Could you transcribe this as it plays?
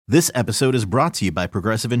This episode is brought to you by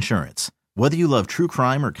Progressive Insurance. Whether you love true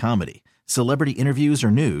crime or comedy, celebrity interviews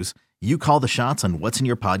or news, you call the shots on what's in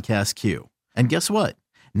your podcast queue. And guess what?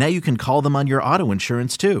 Now you can call them on your auto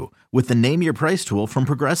insurance too with the Name Your Price tool from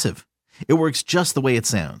Progressive. It works just the way it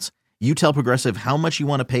sounds. You tell Progressive how much you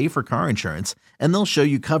want to pay for car insurance, and they'll show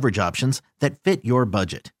you coverage options that fit your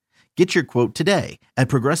budget. Get your quote today at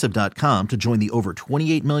Progressive.com to join the over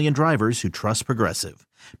 28 million drivers who trust Progressive.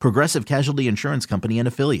 Progressive Casualty Insurance Company and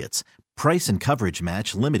Affiliates. Price and coverage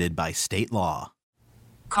match limited by state law.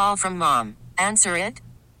 Call from mom. Answer it.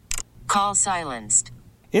 Call silenced.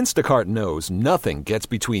 Instacart knows nothing gets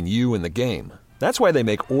between you and the game. That's why they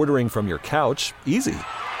make ordering from your couch easy.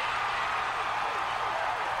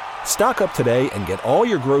 Stock up today and get all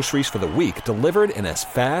your groceries for the week delivered in as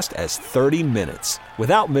fast as 30 minutes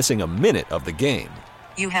without missing a minute of the game.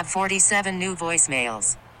 You have 47 new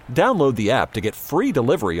voicemails. Download the app to get free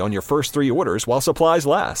delivery on your first 3 orders while supplies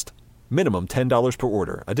last. Minimum $10 per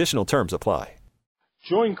order. Additional terms apply.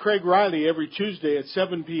 Join Craig Riley every Tuesday at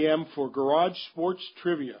 7 p.m. for Garage Sports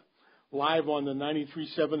Trivia, live on the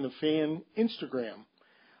 93.7 The Fan Instagram.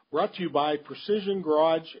 Brought to you by Precision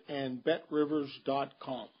Garage and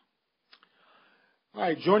BetRivers.com. All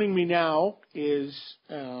right, joining me now is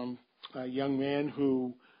a young man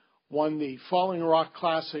who won the Falling Rock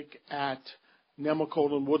Classic at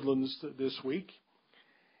Nemacolin Woodlands this week,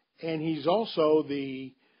 and he's also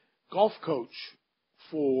the golf coach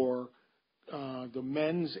for the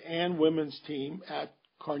men's and women's team at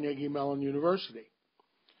Carnegie Mellon University.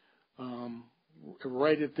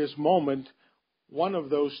 Right at this moment, one of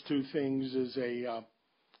those two things is a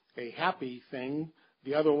happy thing.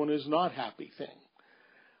 The other one is not happy thing.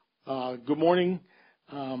 Good morning,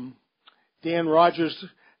 Dan Rodgers.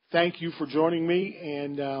 Thank you for joining me.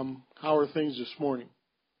 And how are things this morning?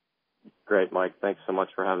 Great, Mike. Thanks so much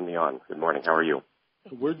for having me on. Good morning. How are you?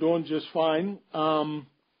 We're doing just fine.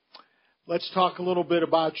 Let's talk a little bit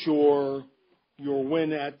about your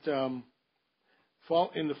win at in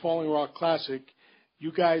the Falling Rock Classic.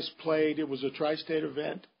 You guys played. It was a tri-state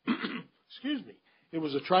event. Excuse me. It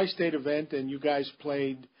was a tri-state event, and you guys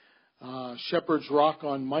played Shepherd's Rock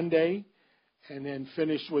on Monday, and then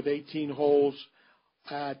finished with 18 holes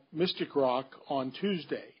at Mystic Rock on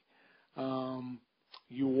Tuesday.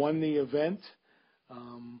 You won the event.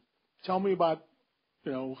 Tell me about,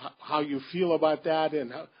 how you feel about that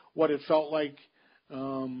and what it felt like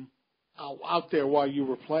out there while you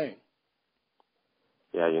were playing.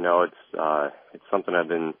 Yeah, it's something I've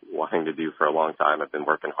been wanting to do for a long time. I've been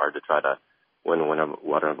working hard to try to win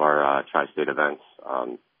one of our tri-state events.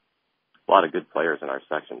 A lot of good players in our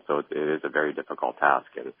section, so it is a very difficult task.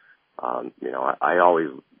 And, I always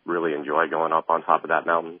really enjoy going up on top of that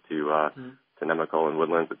mountain to Nemacolin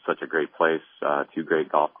Woodlands. It's such a great place, 2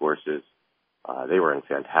 great golf courses. They were in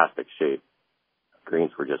fantastic shape.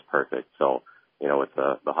 Greens were just perfect. So, with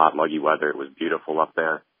the hot, muggy weather, it was beautiful up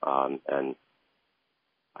there. And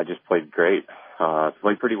I just played great.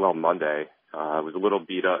 Played pretty well Monday. I was a little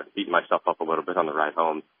beating myself up a little bit on the ride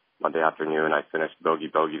home. Monday afternoon, I finished bogey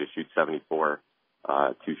to shoot 74,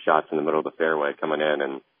 2 shots in the middle of the fairway coming in,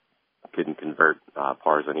 and couldn't convert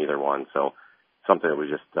pars on either one. So something that was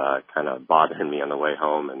just kind of bothering me on the way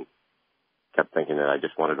home, and kept thinking that I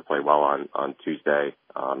just wanted to play well on Tuesday.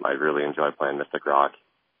 I really enjoy playing Mystic Rock.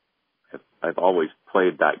 I've always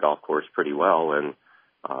played that golf course pretty well, and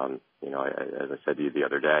as I said to you the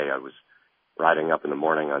other day, I was riding up in the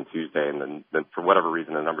morning on Tuesday, and then for whatever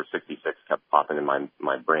reason, the number 66 kept popping in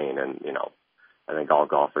my brain. And, I think all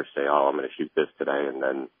golfers say, oh, I'm going to shoot this today. And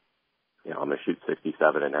then, I'm going to shoot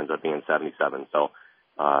 67, and it ends up being 77. So,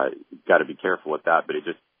 got to be careful with that, but it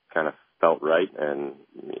just kind of felt right. And,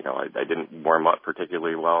 I didn't warm up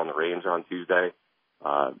particularly well on the range on Tuesday.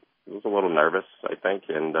 I was a little nervous, I think,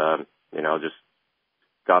 and, just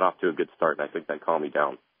got off to a good start. And I think that calmed me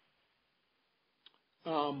down.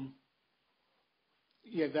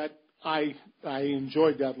 Yeah, that I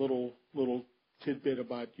enjoyed that little tidbit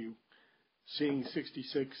about you seeing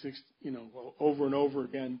 66, over and over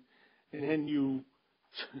again, and then you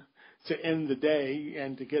to end the day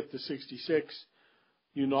and to get to 66,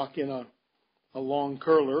 you knock in a long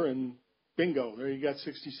curler and bingo, there you got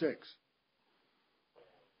 66.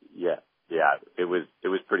 Yeah, it was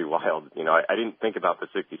pretty wild. I didn't think about the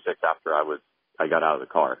 66 after I got out of the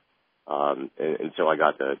car. Until I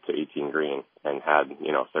got to 18 green and had,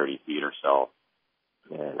 30 feet or so.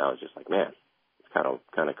 And I was just like, man, it's kind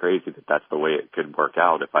of crazy that that's the way it could work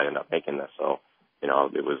out if I end up making this. So,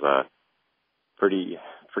 it was a pretty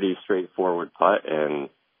straightforward putt, and,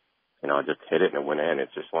 I just hit it and it went in.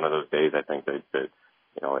 It's just one of those days I think that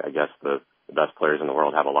I guess the best players in the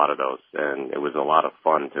world have a lot of those, and it was a lot of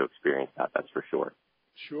fun to experience that. That's for sure.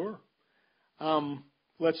 Sure.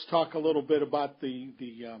 Let's talk a little bit about the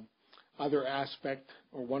other aspect,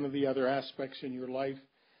 or one of the other aspects in your life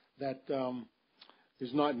that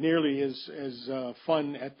is not nearly as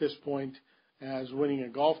fun at this point as winning a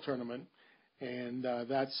golf tournament, and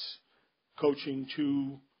that's coaching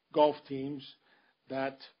two golf teams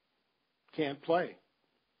that can't play.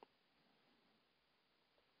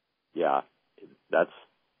 Yeah,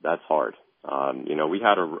 that's hard. We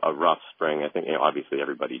had a rough spring. I think obviously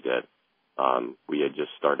everybody did. We had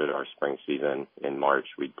just started our spring season in March.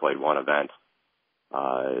 We'd played one event.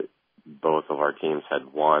 Both of our teams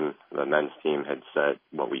had won. The men's team had set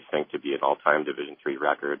what we think to be an all-time Division III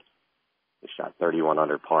record. They shot 31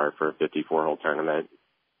 under par for a 54-hole tournament,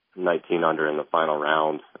 19 under in the final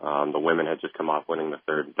round. The women had just come off winning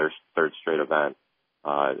their third straight event.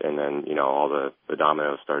 And then, all the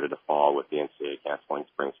dominoes started to fall with the NCAA canceling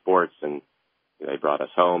spring sports, and they brought us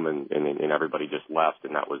home, and everybody just left,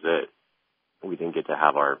 and that was it. We didn't get to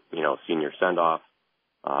have our, senior send-off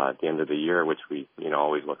at the end of the year, which we,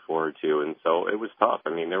 always look forward to. And so it was tough. I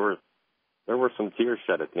mean, there were some tears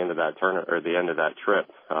shed at the end of that the end of that trip,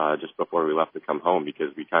 just before we left to come home,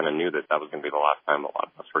 because we kind of knew that was going to be the last time a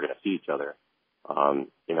lot of us were going to see each other. And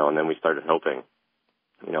then we started hoping,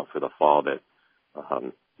 for the fall that,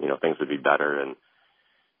 things would be better. And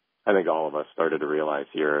I think all of us started to realize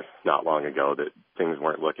here not long ago that things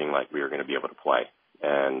weren't looking like we were going to be able to play.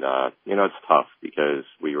 And, it's tough because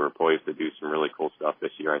we were poised to do some really cool stuff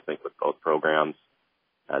this year, I think, with both programs.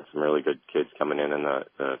 Had some really good kids coming in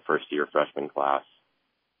the first-year freshman class.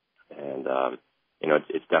 And,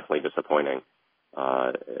 it's definitely disappointing.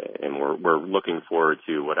 And we're looking forward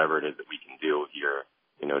to whatever it is that we can do here,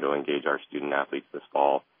 to engage our student athletes this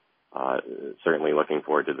fall. Certainly looking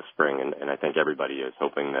forward to the spring. And I think everybody is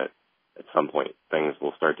hoping that at some point things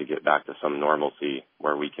will start to get back to some normalcy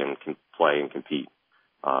where we can play and compete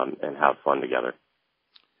and have fun together.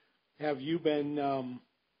 Have you been,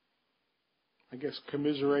 I guess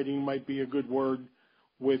commiserating might be a good word,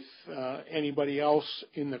 with anybody else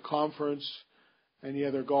in the conference, any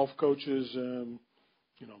other golf coaches,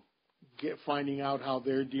 finding out how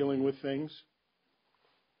they're dealing with things?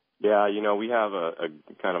 Yeah, we have a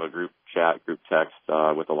kind of a group text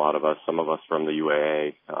with a lot of us, some of us from the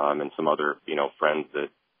UAA, and some other, friends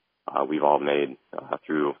that we've all made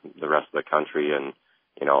through the rest of the country. And,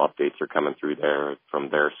 updates are coming through there from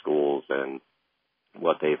their schools and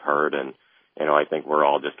what they've heard. And, I think we're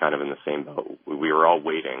all just kind of in the same boat. We were all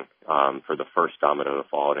waiting for the first domino to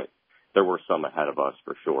fall. And there were some ahead of us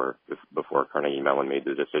for sure before Carnegie Mellon made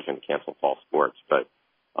the decision to cancel fall sports. But,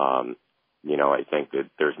 I think that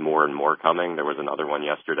there's more and more coming. There was another one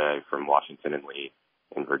yesterday from Washington and Lee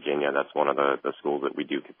in Virginia. That's one of the schools that we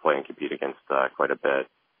do play and compete against quite a bit.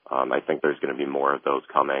 I think there's going to be more of those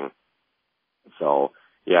coming. So,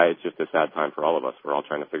 yeah, it's just a sad time for all of us. We're all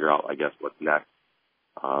trying to figure out, I guess, what's next,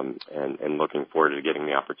 and looking forward to getting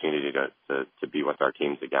the opportunity to be with our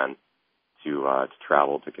teams again, to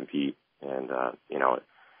travel, to compete. And,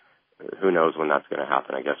 who knows when that's going to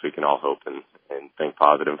happen. I guess we can all hope and think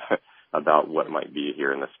positive about what might be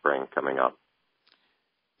here in the spring coming up.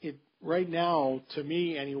 Right now, to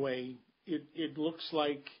me anyway, it looks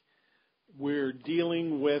like we're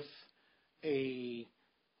dealing with a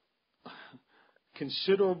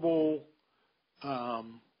considerable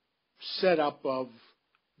setup of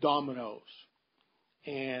dominoes,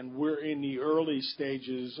 and we're in the early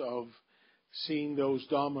stages of seeing those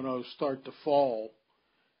dominoes start to fall.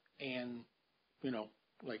 And,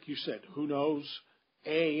 like you said, who knows,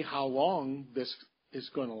 A, how long this is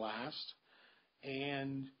going to last,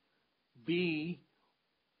 and B,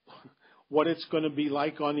 what it's going to be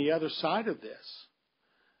like on the other side of this.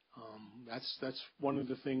 That's one of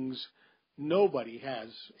the things nobody has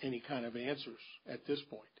any kind of answers at this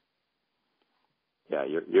point. Yeah,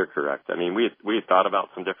 you're correct. I mean, we had thought about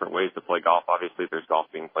some different ways to play golf. Obviously, there's golf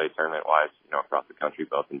being played tournament-wise, across the country,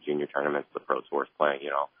 both in junior tournaments, the Pro Tour's playing,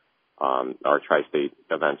 our tri-state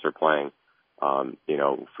events are playing.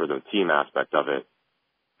 For the team aspect of it,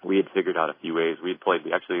 we had figured out a few ways. We had played,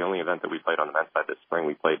 actually the only event that we played on the men's side this spring,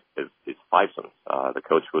 we played is fivesomes. The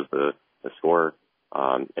coach was the scorer,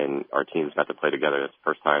 and our teams got to play together. It's the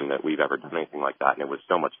first time that we've ever done anything like that, and it was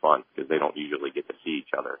so much fun because they don't usually get to see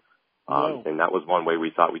each other. And that was one way we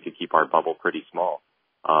thought we could keep our bubble pretty small.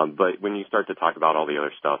 But when you start to talk about all the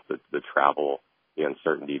other stuff, the travel, the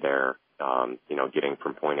uncertainty there, getting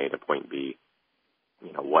from point A to point B,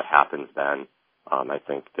 what happens then? I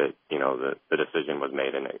think that, the decision was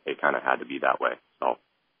made, and it kind of had to be that way. So.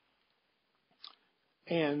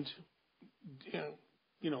 And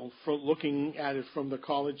for looking at it from the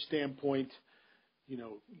college standpoint,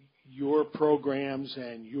 your programs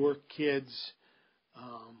and your kids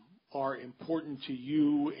are important to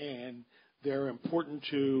you, and they're important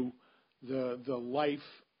to the life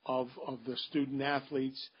of the student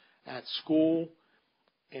athletes at school.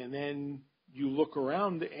 And then you look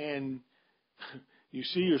around and you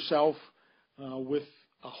see yourself with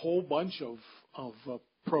a whole bunch of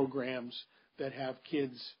programs that have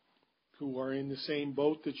kids who are in the same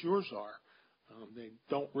boat that yours are. They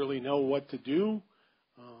don't really know what to do.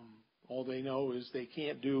 All they know is they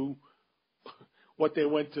can't do what they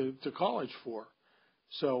went to college for.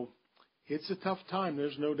 So it's a tough time,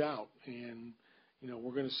 there's no doubt. And,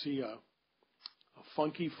 we're going to see a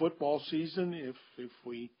funky football season if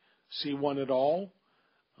we see one at all.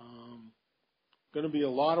 Going to be a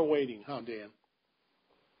lot of waiting, huh, Dan?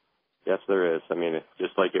 Yes, there is. I mean, it's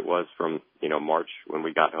just like it was from, March when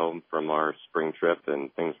we got home from our spring trip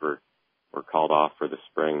and things were called off for the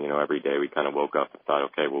spring. Every day we kind of woke up and thought,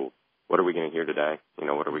 okay, well, what are we going to hear today?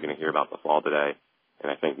 What are we going to hear about the fall today?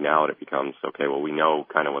 And I think now it becomes, okay, well, we know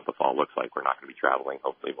kind of what the fall looks like. We're not going to be traveling.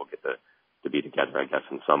 Hopefully we'll get to be together, I guess,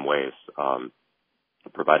 in some ways,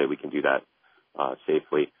 provided we can do that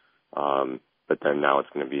safely. But then now it's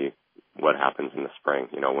going to be what happens in the spring.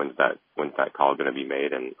 When's that call going to be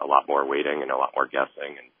made, and a lot more waiting and a lot more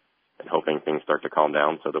guessing and hoping things start to calm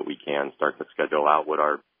down so that we can start to schedule out what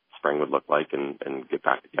our spring would look like and get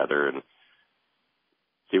back together and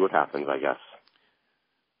see what happens, I guess.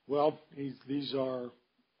 Well, these are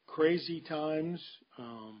crazy times.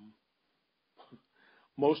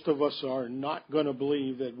 Most of us are not going to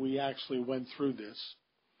believe that we actually went through this,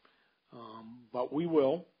 but we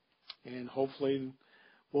will, and hopefully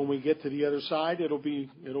when we get to the other side, it'll be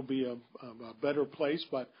a better place.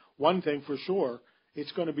 But one thing for sure,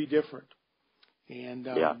 it's going to be different, and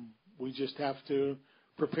we just have to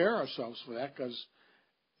prepare ourselves for that, because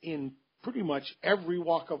in pretty much every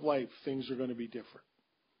walk of life, things are going to be different.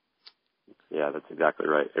 Yeah, that's exactly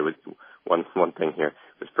right. It was one thing here.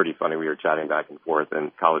 It was pretty funny. We were chatting back and forth,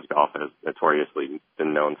 and college golf has notoriously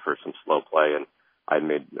been known for some slow play. And I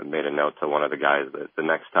made a note to one of the guys that the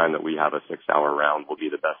next time that we have a 6-hour round will be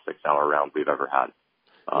the best 6-hour round we've ever had.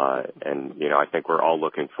 And I think we're all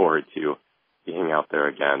looking forward to being out there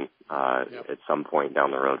again at some point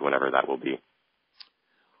down the road, whenever that will be.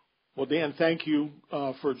 Well, Dan, thank you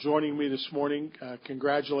for joining me this morning.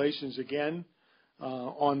 Congratulations again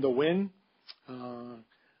on the win.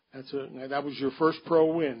 That was your first pro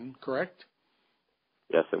win, correct?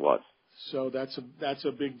 Yes, it was. So that's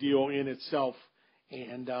a big deal in itself,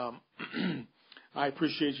 and I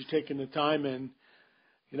appreciate you taking the time. And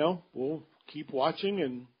we'll keep watching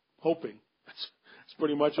and hoping. That's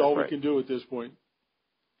pretty much all we can do at this point.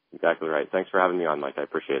 Exactly right. Thanks for having me on, Mike. I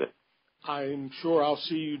appreciate it. I'm sure I'll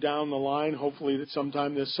see you down the line, hopefully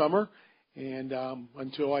sometime this summer. And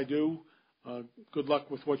until I do, good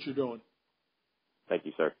luck with what you're doing. Thank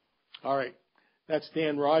you, sir. All right. That's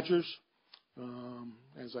Dan Rodgers.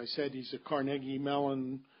 As I said, he's a Carnegie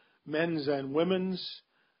Mellon men's and women's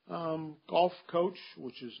golf coach,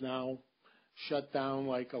 which is now shut down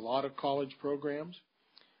like a lot of college programs.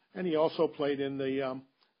 And he also played in the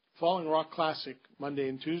Falling Rock Classic Monday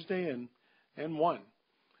and Tuesday and won.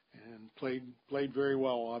 And played very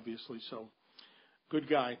well, obviously. So, good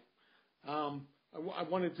guy. I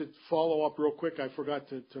wanted to follow up real quick. I forgot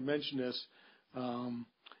to mention this.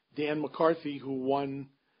 Dan McCarthy, who won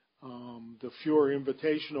the Fuhrer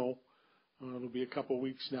Invitational, it'll be a couple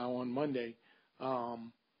weeks now on Monday.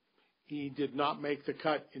 He did not make the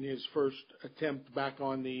cut in his first attempt back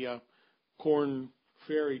on the Corn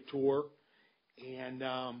Ferry Tour. And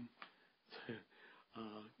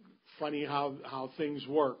funny how things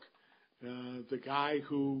work. The guy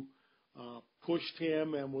who pushed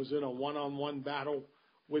him and was in a one-on-one battle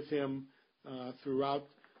with him throughout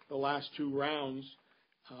the last two rounds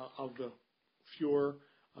of the Fuhrer,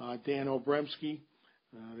 Dan Obremski,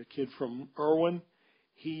 the kid from Irwin,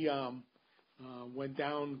 he went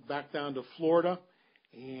back down to Florida,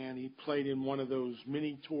 and he played in one of those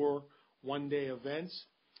mini tour one-day events,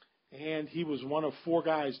 and he was one of four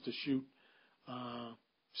guys to shoot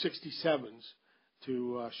 67s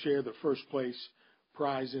to share the first place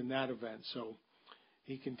prize in that event. So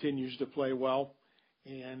he continues to play well,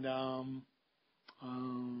 and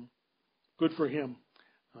good for him.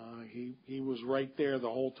 He was right there the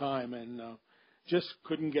whole time and just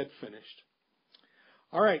couldn't get finished.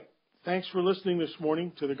 All right. Thanks for listening this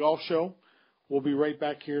morning to the Golf Show. We'll be right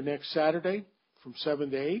back here next Saturday from 7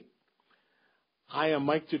 to 8. I am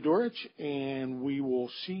Mike Dudurch, and we will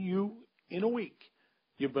see you in a week.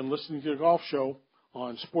 You've been listening to the Golf Show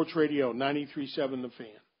on Sports Radio 93.7 The Fan.